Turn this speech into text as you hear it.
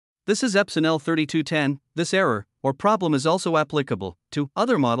This is Epson L3210. This error or problem is also applicable to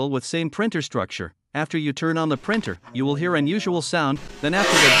other model with same printer structure. After you turn on the printer, you will hear unusual sound, then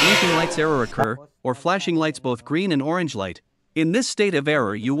after the blinking lights error occur, or flashing lights both green and orange light. In this state of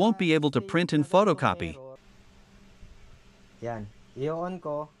error, you won't be able to print and photocopy. Yan, i-on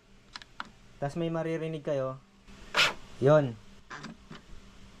ko, tas may maririnig kayo. Yon.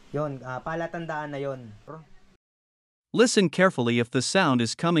 Yon, palatandaan na yon. Listen carefully if the sound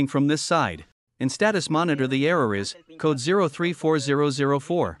is coming from this side. In status monitor the error is code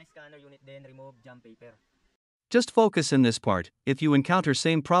 034004. Just focus in this part. If you encounter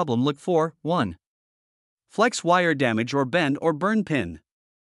same problem, look for 1. Flex wire damage or bend or burn pin.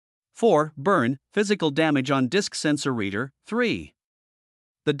 4. Burn, physical damage on disk sensor reader. 3.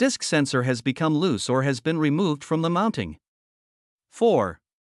 The disk sensor has become loose or has been removed from the mounting. 4.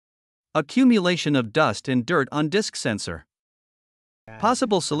 Accumulation of dust and dirt on disk sensor.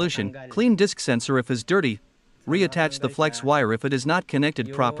 Possible solution: clean disk sensor if is dirty, reattach the flex wire if it is not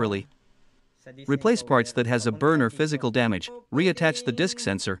connected properly, replace parts that has a burn or physical damage, reattach the disk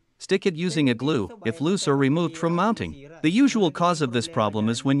sensor, stick it using a glue if loose or removed from mounting. The usual cause of this problem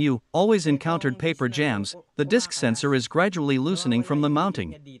is when you always encountered paper jams, the disk sensor is gradually loosening from the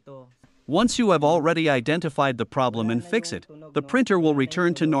mounting. Once you have already identified the problem and fix it, the printer will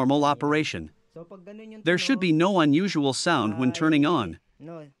return to normal operation. There should be no unusual sound when turning on.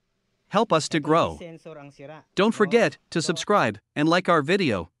 Help us to grow. Don't forget to subscribe and like our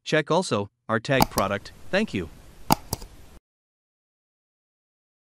video. Check also our tag product. Thank you.